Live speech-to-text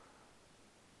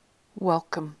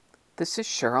Welcome. This is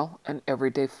Cheryl, an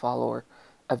everyday follower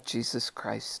of Jesus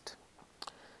Christ.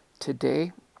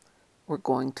 Today, we're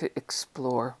going to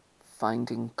explore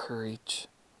finding courage.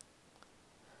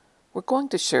 We're going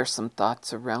to share some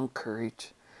thoughts around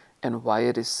courage and why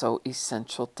it is so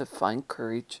essential to find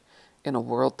courage in a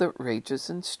world that rages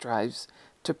and strives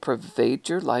to pervade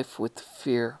your life with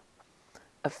fear,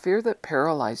 a fear that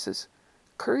paralyzes.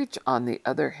 Courage, on the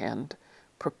other hand,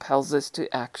 propels us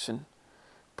to action.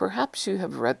 Perhaps you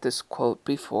have read this quote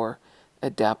before,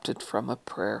 adapted from a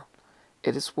prayer.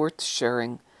 It is worth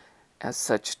sharing, as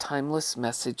such timeless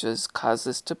messages cause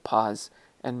us to pause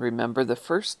and remember the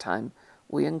first time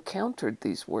we encountered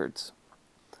these words.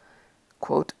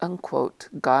 Quote unquote,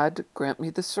 God grant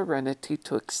me the serenity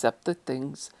to accept the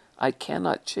things I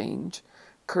cannot change,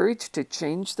 courage to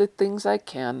change the things I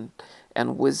can,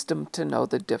 and wisdom to know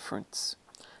the difference.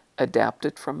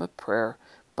 Adapted from a prayer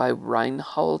by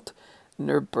Reinhold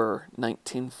Niebuhr,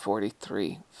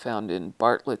 1943, found in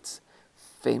Bartlett's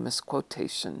Famous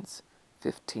Quotations,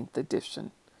 15th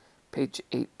edition, page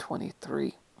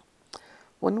 823.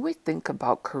 When we think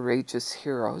about courageous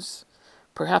heroes,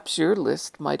 perhaps your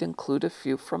list might include a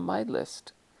few from my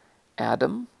list: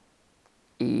 Adam,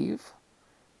 Eve,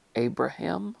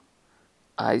 Abraham,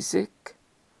 Isaac,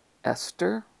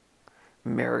 Esther,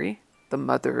 Mary, the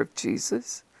mother of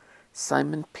Jesus,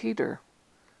 Simon Peter,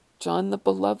 John the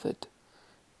Beloved,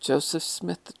 Joseph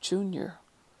Smith Jr.,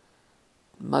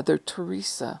 Mother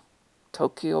Teresa,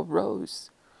 Tokyo Rose,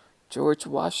 George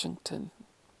Washington,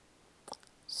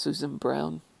 Susan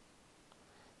Brown,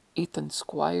 Ethan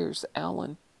Squires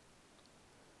Allen,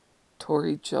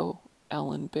 Tori Jo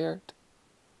Allen Baird.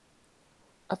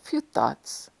 A few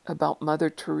thoughts about Mother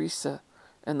Teresa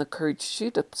and the courage she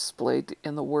displayed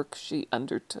in the work she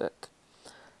undertook.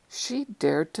 She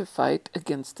dared to fight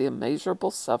against the immeasurable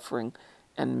suffering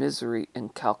and misery in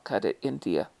Calcutta,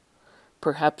 India.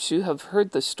 Perhaps you have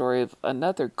heard the story of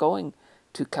another going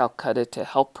to Calcutta to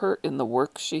help her in the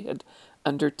work she had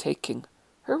undertaken.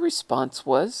 Her response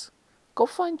was, "Go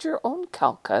find your own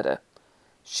Calcutta."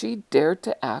 She dared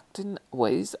to act in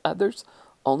ways others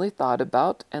only thought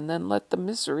about and then let the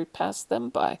misery pass them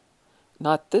by.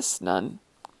 Not this nun.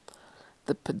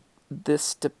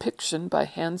 This depiction by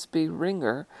Hansby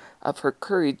Ringer of her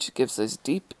courage gives us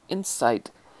deep insight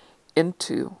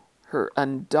into her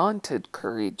undaunted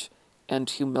courage and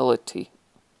humility.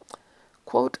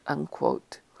 Quote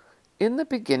unquote, in the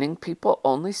beginning, people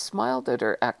only smiled at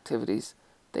her activities.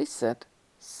 They said,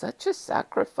 "Such a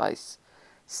sacrifice,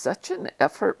 such an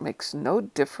effort makes no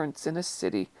difference in a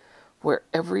city where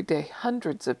every day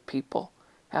hundreds of people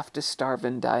have to starve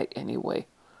and die anyway."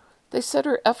 They said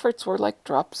her efforts were like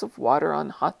drops of water on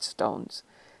hot stones.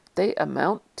 They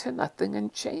amount to nothing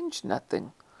and change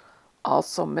nothing.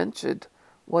 Also mentioned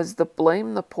was the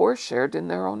blame the poor shared in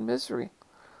their own misery.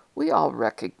 We all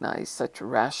recognize such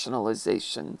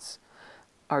rationalizations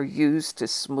are used to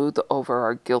smooth over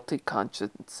our guilty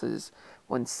consciences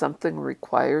when something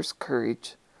requires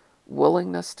courage,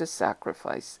 willingness to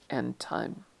sacrifice, and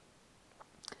time.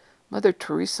 Mother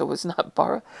Teresa was not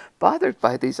bothered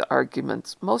by these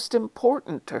arguments. Most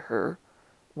important to her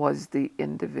was the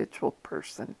individual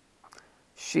person.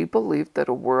 She believed that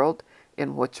a world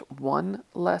in which one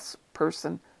less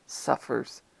person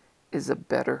suffers is a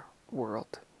better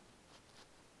world.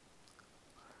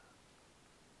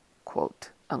 Quote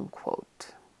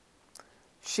unquote.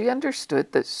 She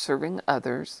understood that serving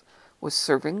others was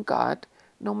serving God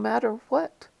no matter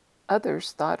what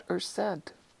others thought or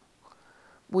said.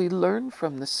 We learn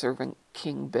from the servant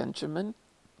King Benjamin,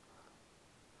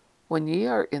 "When ye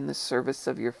are in the service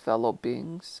of your fellow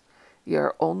beings, ye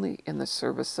are only in the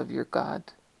service of your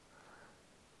God."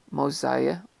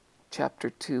 Mosiah chapter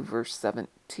 2, verse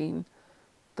 17,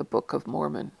 the Book of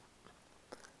Mormon.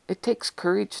 It takes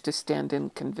courage to stand in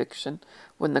conviction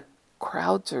when the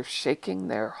crowds are shaking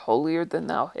their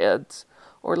holier-than-thou heads,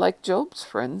 or like Job's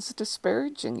friends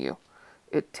disparaging you.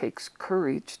 It takes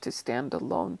courage to stand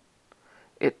alone.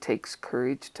 It takes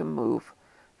courage to move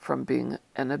from being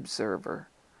an observer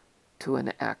to an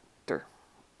actor.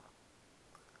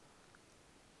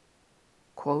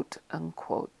 Quote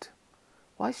unquote.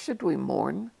 Why should we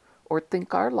mourn or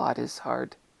think our lot is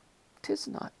hard? 'Tis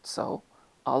not so.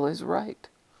 All is right.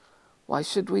 Why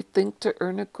should we think to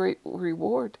earn a great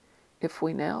reward if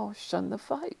we now shun the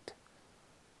fight?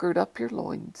 Gird up your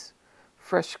loins.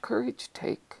 Fresh courage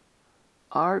take.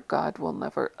 Our God will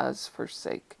never us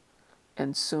forsake,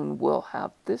 and soon we'll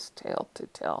have this tale to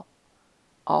tell.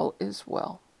 All is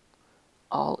well.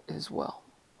 All is well.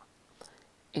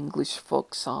 English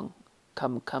folk song,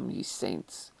 "Come, Come, Ye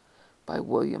Saints," by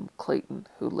William Clayton,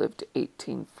 who lived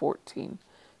 1814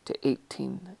 to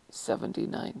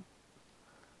 1879.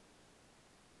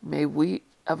 May we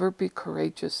ever be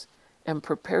courageous and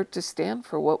prepared to stand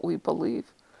for what we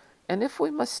believe. And if we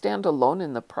must stand alone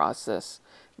in the process,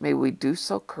 may we do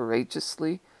so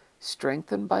courageously,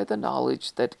 strengthened by the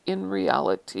knowledge that in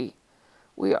reality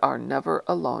we are never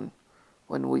alone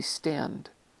when we stand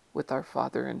with our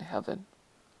Father in heaven.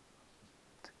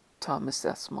 Thomas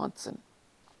S. Monson.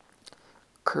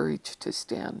 Courage to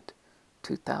Stand,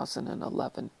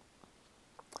 2011.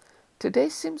 Today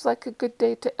seems like a good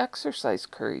day to exercise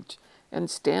courage and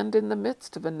stand in the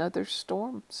midst of another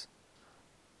storms.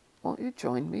 Won't you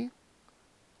join me?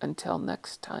 Until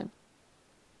next time,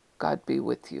 God be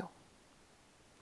with you.